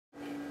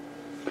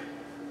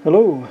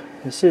Hello,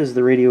 this is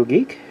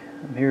TheRadiogeek.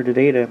 I'm here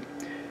today to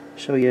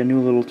show you a new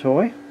little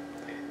toy.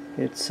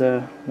 It's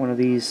one of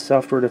these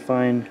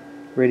software-defined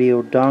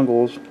radio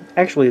dongles.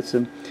 Actually, it's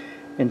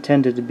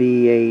intended to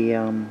be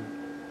a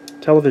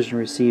television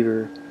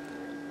receiver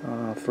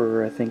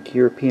for, I think,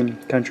 European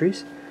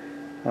countries.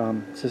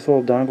 It's this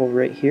little dongle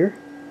right here,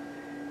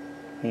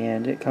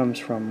 and it comes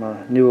from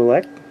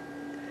NooElec.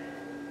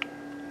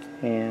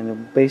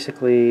 And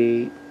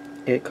basically,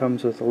 it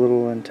comes with a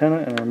little antenna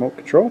and a remote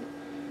control.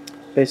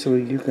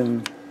 Basically, you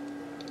can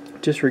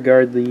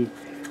disregard the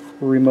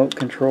remote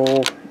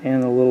control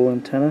and the little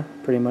antenna,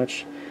 pretty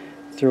much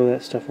throw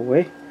that stuff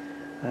away.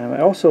 I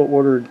also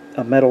ordered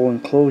a metal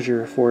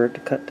enclosure for it to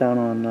cut down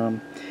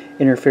on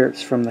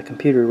interference from the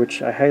computer,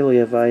 which I highly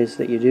advise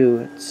that you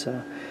do.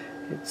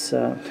 It's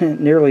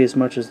nearly as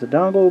much as the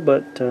dongle,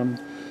 but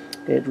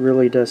it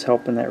really does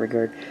help in that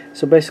regard.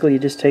 So basically, you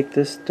just take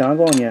this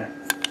dongle and you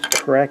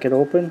crack it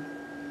open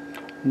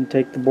and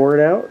take the board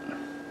out,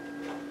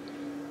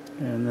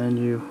 and then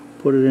you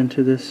put it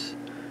into this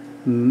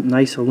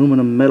nice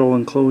aluminum metal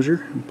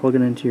enclosure and plug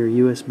it into your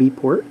USB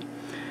port.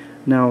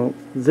 Now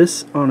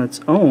this on its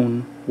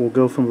own will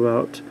go from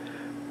about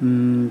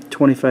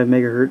 25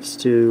 megahertz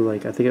to,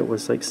 like, I think it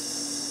was like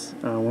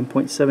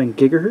 1.7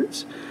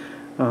 gigahertz.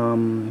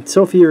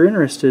 So if you're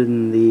interested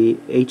in the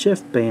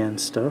HF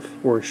band stuff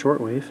or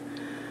shortwave,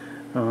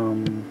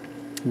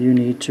 you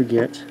need to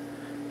get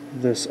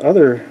this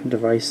other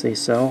device they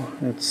sell.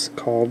 It's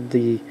called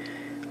the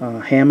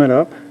Ham It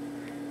Up.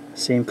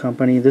 Same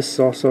company. This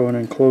is also an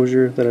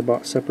enclosure that I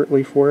bought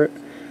separately for it.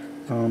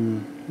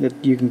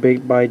 You can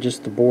buy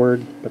just the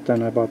board, but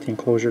then I bought the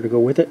enclosure to go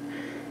with it.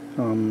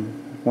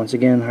 Once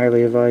again,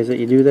 highly advise that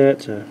you do that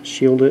to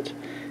shield it,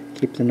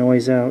 keep the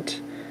noise out.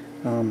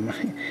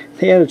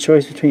 They had a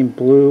choice between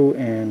blue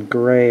and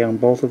gray on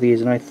both of these,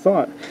 and I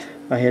thought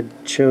I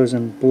had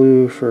chosen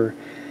blue for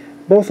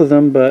both of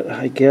them, but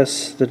I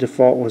guess the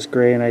default was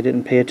gray and I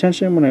didn't pay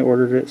attention when I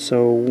ordered it,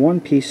 so one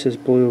piece is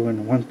blue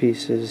and one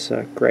piece is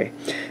gray.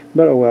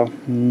 But oh well,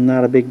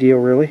 not a big deal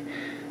really.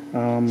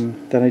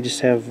 Then I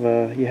just have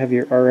you have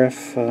your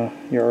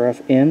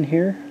RF in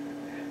here,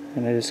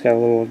 and I just got a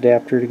little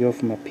adapter to go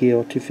from a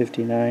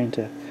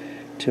PL259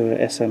 to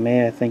a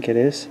SMA, I think it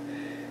is.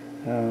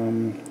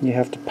 You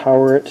have to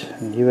power it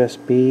and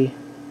USB.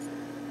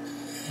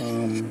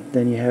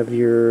 Then you have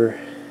your,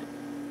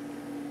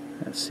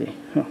 let's see,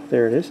 oh,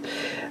 there it is.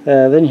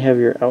 Then you have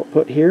your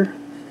output here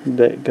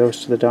that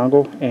goes to the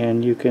dongle,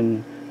 and you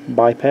can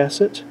bypass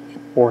it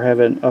or have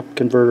it in up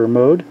converter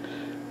mode.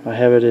 I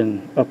have it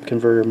in up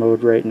converter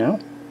mode right now,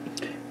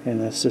 and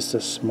that's just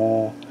a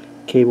small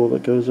cable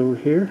that goes over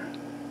here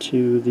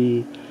to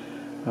the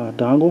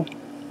dongle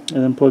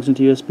and then plugs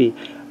into USB.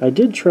 I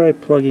did try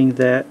plugging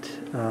that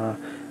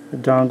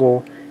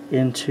dongle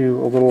into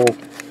a little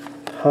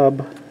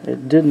hub.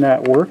 It did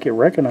not work. It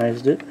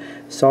recognized it,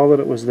 saw that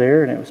it was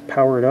there, and it was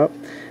powered up,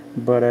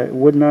 but it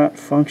would not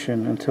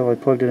function until I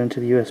plugged it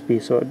into the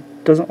USB. So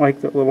it doesn't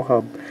like that little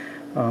hub.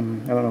 I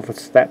don't know if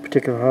it's that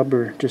particular hub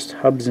or just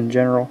hubs in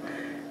general.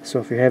 So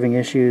if you're having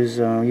issues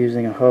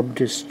using a hub,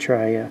 just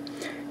try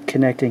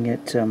connecting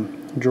it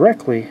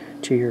directly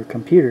to your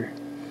computer.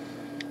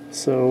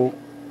 So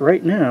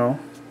right now,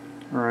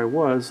 or I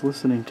was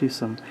listening to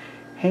some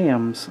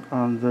hams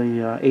on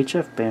the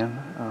HF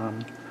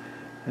band.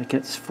 It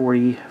gets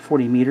 40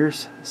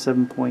 meters,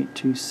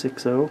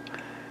 7.260,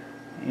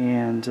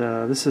 and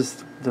this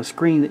is the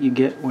screen that you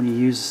get when you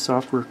use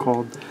software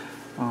called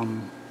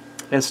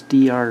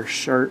SDR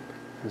Sharp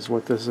is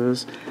what this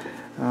is.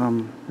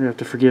 You have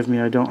to forgive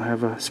me, I don't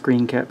have a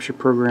screen capture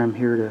program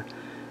here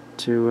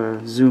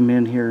to zoom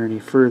in here any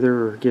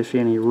further or give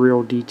you any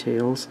real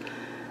details.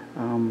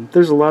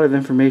 There's a lot of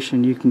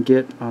information you can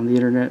get on the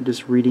internet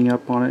just reading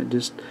up on it,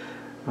 just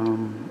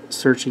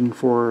searching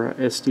for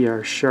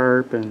SDR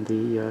Sharp and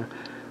the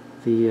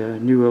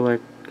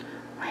NooElec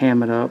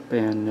Ham It Up,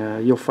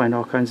 and you'll find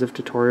all kinds of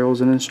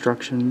tutorials and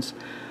instructions.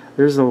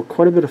 There's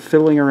quite a bit of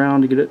fiddling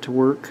around to get it to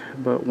work,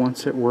 but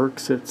once it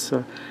works, it's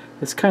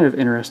kind of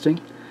interesting.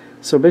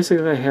 So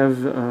basically, I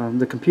have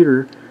the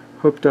computer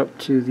hooked up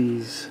to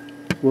these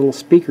little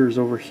speakers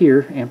over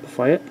here,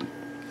 amplify it.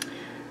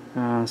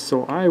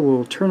 So I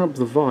will turn up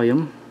the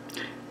volume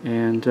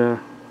and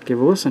give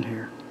a listen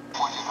here.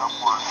 Pointed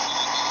upward,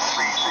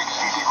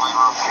 360-degree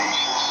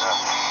rotation.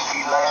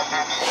 He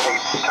landed, they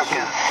took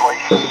his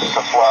license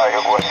to fly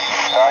away.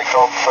 I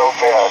felt so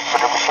bad,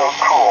 but it was so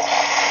cool.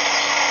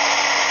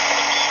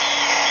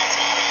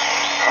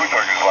 Who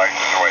took his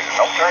license away? The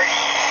military?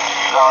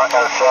 No,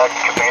 that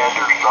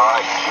commander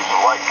side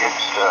didn't like it.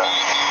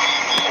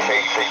 And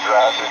they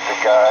grounded the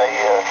guy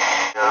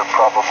there,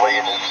 probably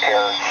in his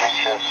parents'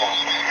 and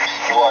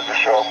he wanted to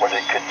show him what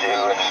it could do.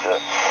 And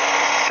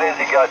as soon as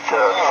he got to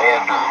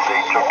Andrews,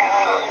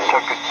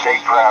 they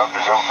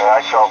grounded him, and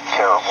I felt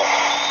terrible.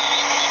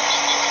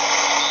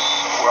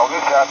 Well,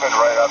 this happened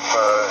right up,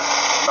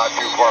 not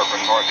too far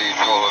from northeast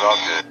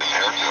Philadelphia,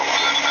 airfield,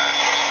 and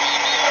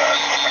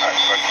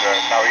but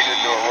no, he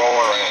didn't do a roll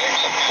or anything.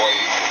 But boy,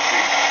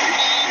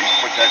 he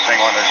put that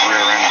thing on his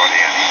rear end, buddy,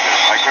 and he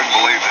just, I couldn't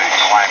believe the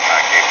climb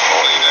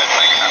capability of that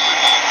thing. And that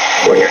was,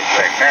 like I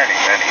say, many,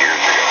 many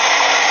years ago.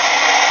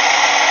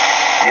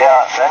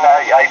 Yeah, and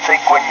I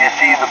think when you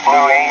see the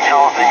Blue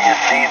Angels and you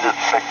see the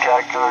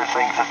spectacular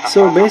things at the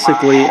So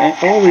basically,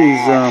 all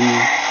these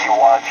you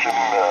watch them,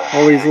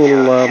 all these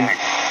little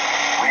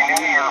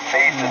renew your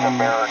faith in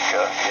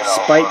America, you know,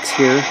 spikes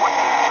here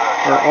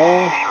are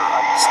all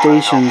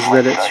stations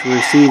that it's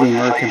receiving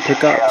or can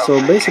pick up.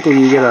 So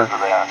basically you get a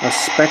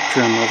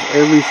spectrum of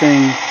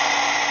everything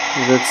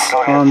that's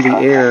on the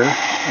air,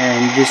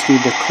 and you just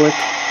need to click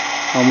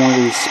on one of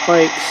these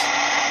spikes,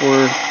 or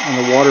on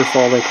the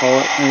waterfall they call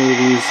it, any of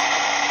these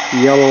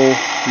yellow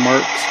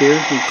marks here.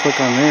 You click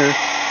on there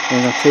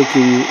and it'll take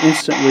you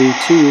instantly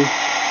to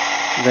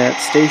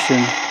that station.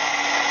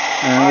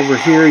 And over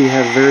here you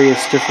have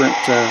various different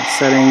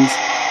settings.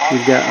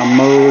 You've got a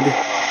mode.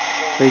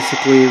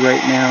 Basically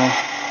right now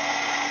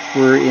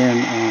we're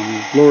in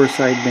lower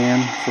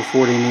sideband for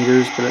 40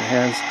 meters, but it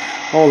has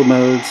all the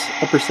modes: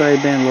 upper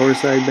sideband, lower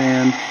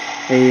sideband,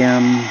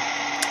 AM,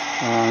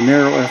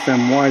 narrow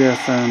FM, wide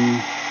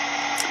FM,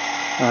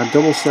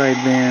 double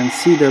sideband,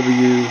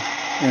 CW,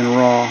 and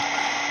raw.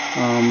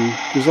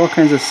 There's all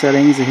kinds of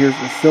settings in here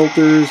for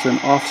filters and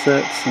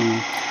offsets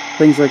and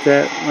things like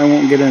that. I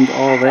won't get into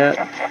all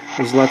that.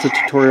 There's lots of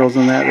tutorials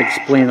on that that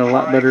explain it a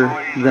lot better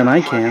than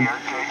I can.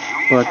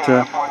 But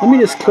let me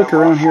just click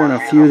around here on a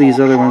few of these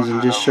other ones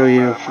and just show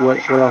you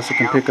what else it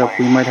can pick up.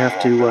 We might have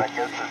to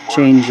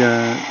change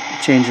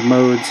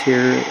modes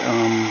here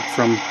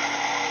from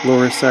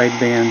lower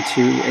sideband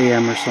to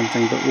AM or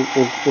something, but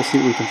we'll see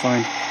what we can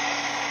find.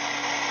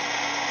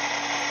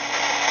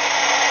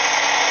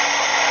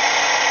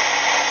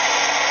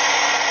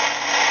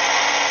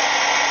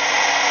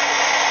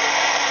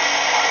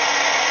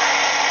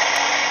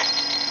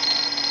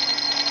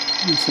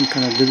 Some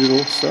kind of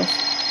digital stuff.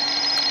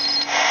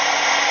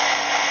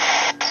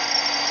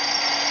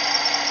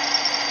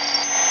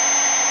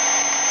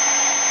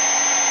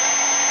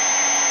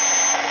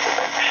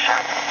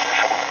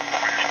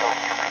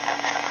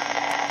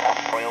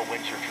 Royal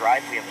Windsor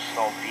Drive, we have a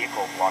stalled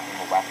vehicle blocking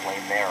the left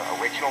lane there.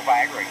 Original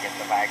Viagra, get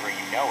the Viagra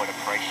you know at a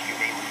price you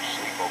may lose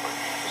sleep over.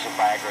 Visit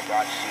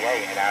Viagra.ca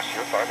and ask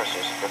your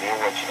pharmacist for the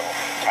original.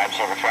 Time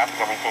saver traffic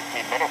every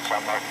 15 minutes.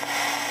 I'm Martin.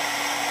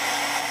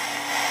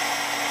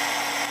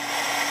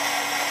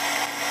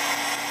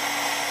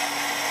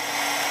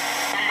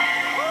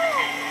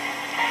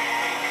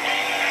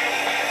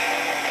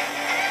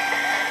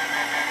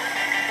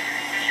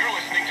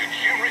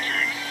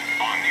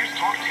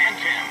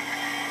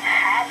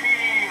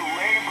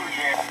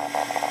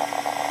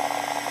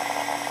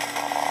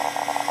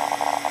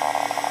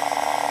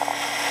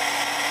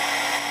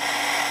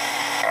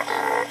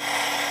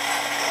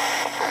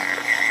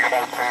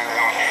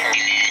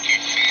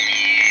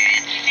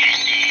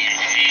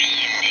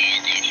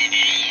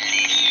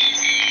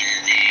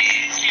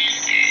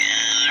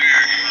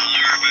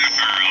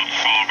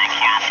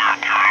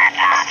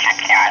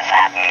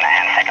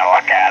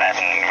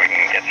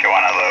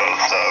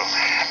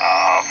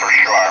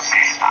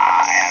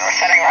 And we're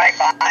sitting right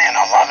by an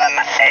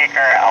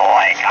 11-acre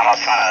lake. I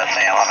almost wanted to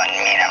say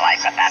 11-meter lake,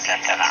 but that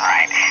just isn't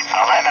right.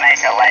 An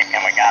 11-acre lake,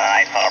 and we got a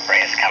nice little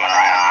breeze coming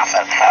right off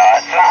it, so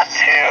it's not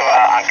too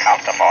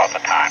uncomfortable at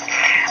the time.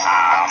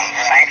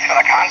 Thanks for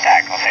the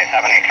contact. We'll say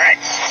 73.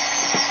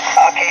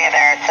 Okay,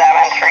 there,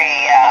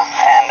 73,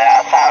 and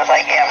sounds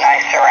like you have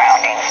nice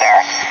surroundings there.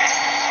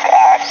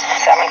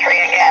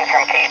 73 again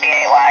from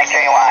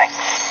KBAY3Y.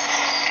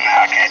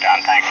 Okay,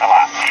 John, thanks a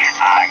lot.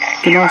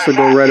 You can also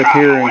go right up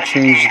here and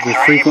change the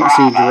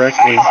frequency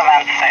directly. Special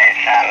event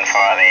station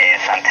for the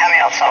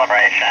centennial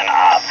celebration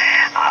of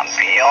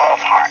Beale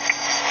Park.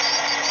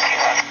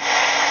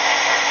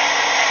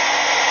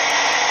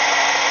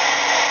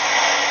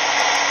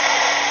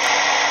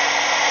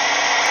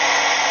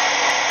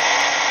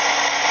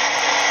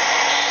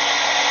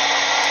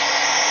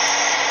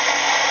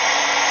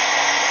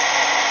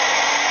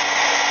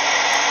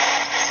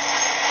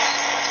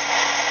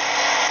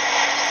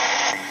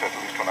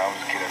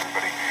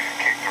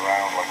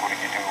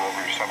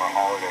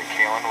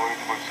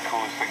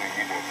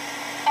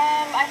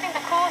 I think the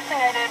coolest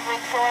thing I did was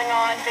going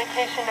on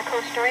vacation to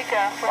Costa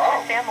Rica with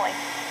my family.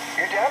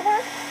 Your dad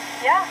went?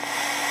 Yeah.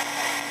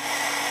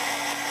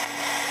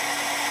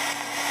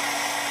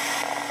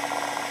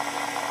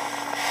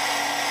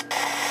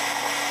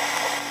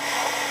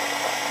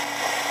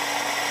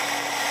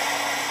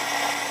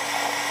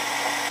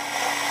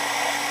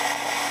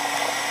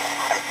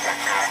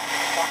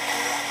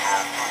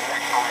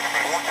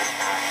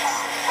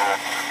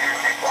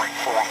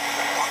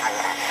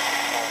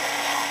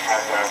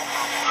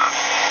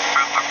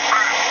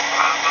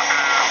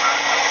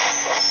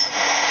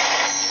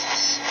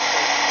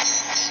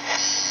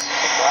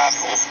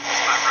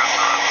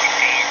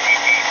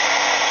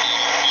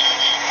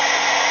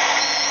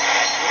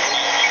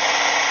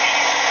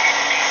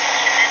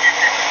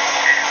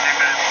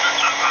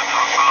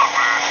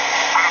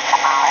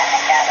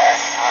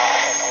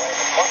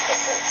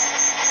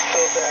 So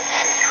that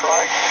you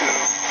try to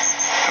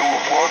do a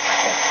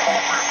logical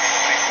program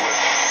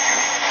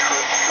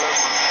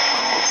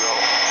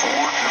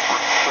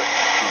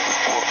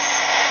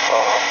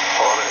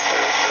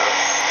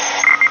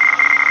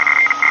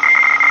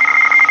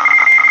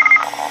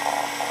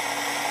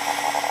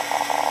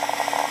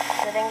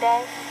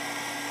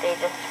they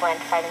just went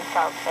by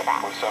themselves for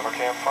that. Was summer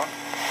camp fun?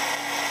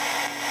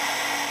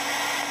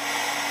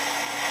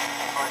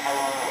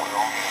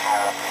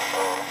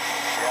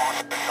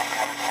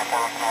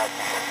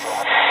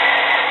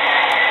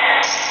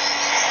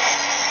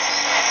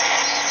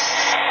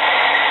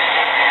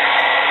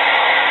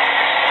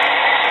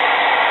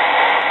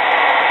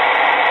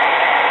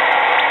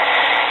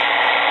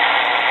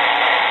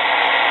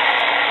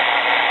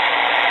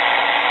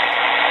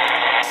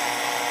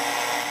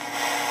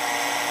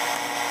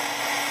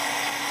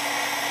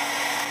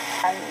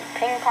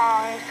 Ping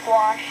pong,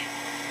 squash,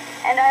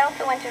 and I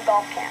also went to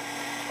golf camp.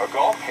 A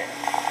golf camp?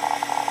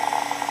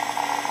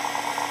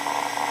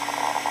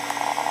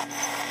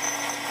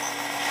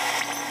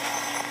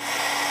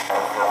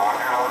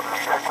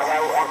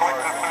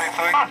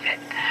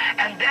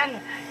 And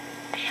then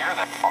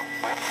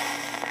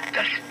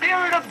the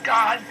Spirit of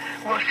God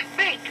will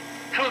speak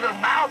through the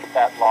mouth.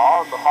 That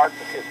law in the hearts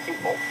of his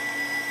people.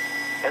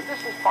 And this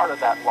is part of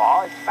that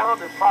law. It's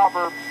found in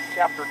Proverbs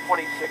chapter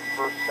 26,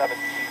 verse 17.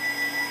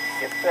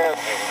 It says,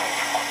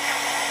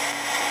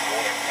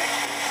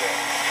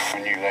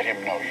 when you let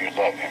him know you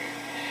love him.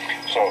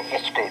 So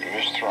let's go to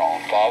his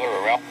throne. Father,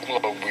 around the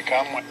globe we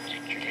come.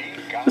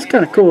 It's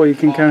kind of cool. You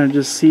can kind of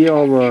just see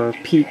all the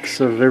peaks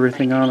of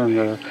everything on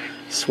the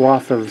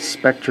swath of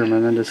spectrum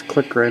and then just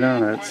click right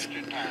on it. It's,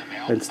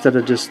 instead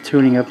of just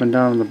tuning up and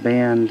down the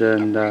band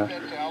and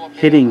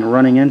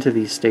running into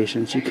these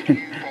stations, you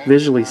can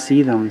visually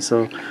see them.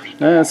 So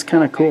that's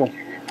kind of cool.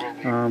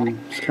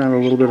 It's kind of a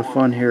little bit of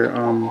fun here.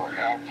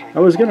 I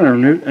was going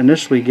to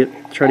initially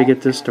try to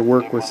get this to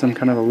work with some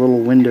kind of a little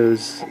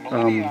Windows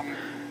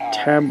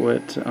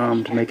tablet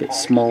to make it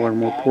smaller,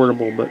 more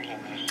portable, but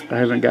I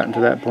haven't gotten to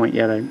that point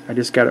yet. I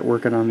just got it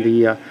working on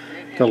the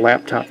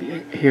laptop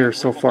here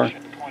so far.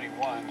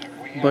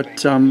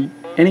 But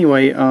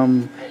anyway,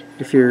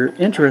 if you're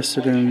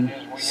interested in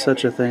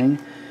such a thing,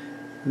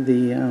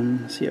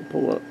 see, I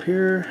pull up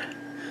here.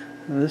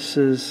 This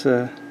is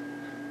the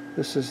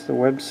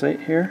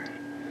website here,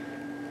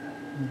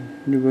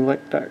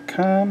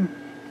 NooElec.com,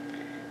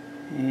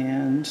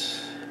 and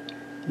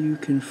you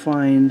can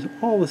find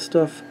all the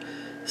stuff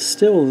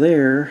still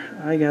there.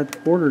 I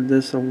ordered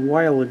this a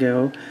while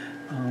ago.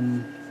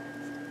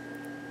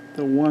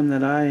 The one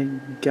that I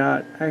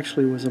got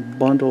actually was a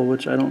bundle,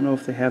 which I don't know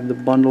if they have the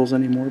bundles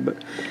anymore,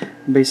 but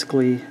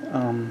basically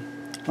on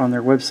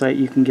their website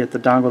you can get the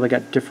dongle. They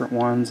got different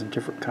ones and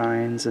different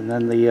kinds, and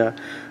then the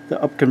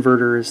up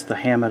converter is the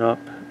ham it up,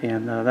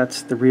 and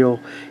that's the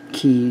real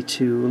key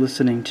to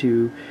listening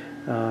to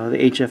the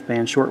HF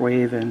band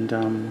shortwave, and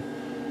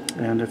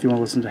if you want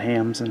to listen to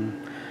hams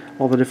and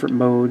all the different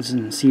modes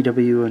and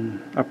CW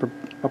and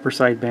upper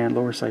side band,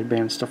 lower side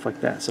band, stuff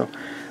like that. So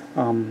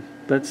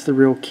that's the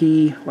real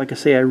key. Like I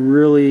say, I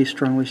really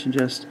strongly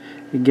suggest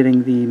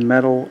getting the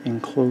metal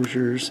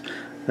enclosures.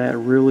 That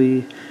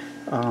really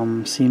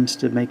seems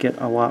to make it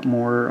a lot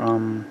more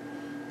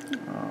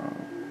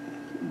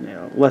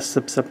less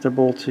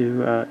susceptible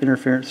to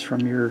interference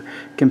from your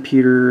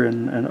computer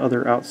and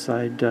other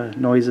outside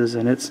noises,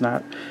 and it's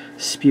not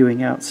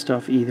spewing out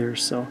stuff either.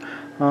 So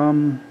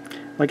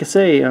like I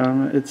say,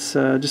 it's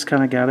just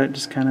kind of got it,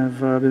 just kind of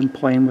been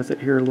playing with it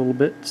here a little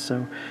bit,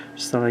 so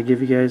just thought I'd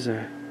give you guys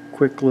a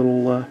quick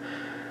little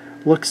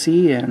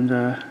look-see and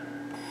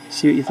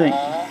see what you think.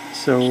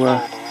 So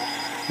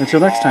until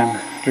next time,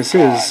 this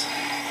is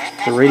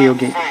the Radio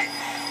Geek.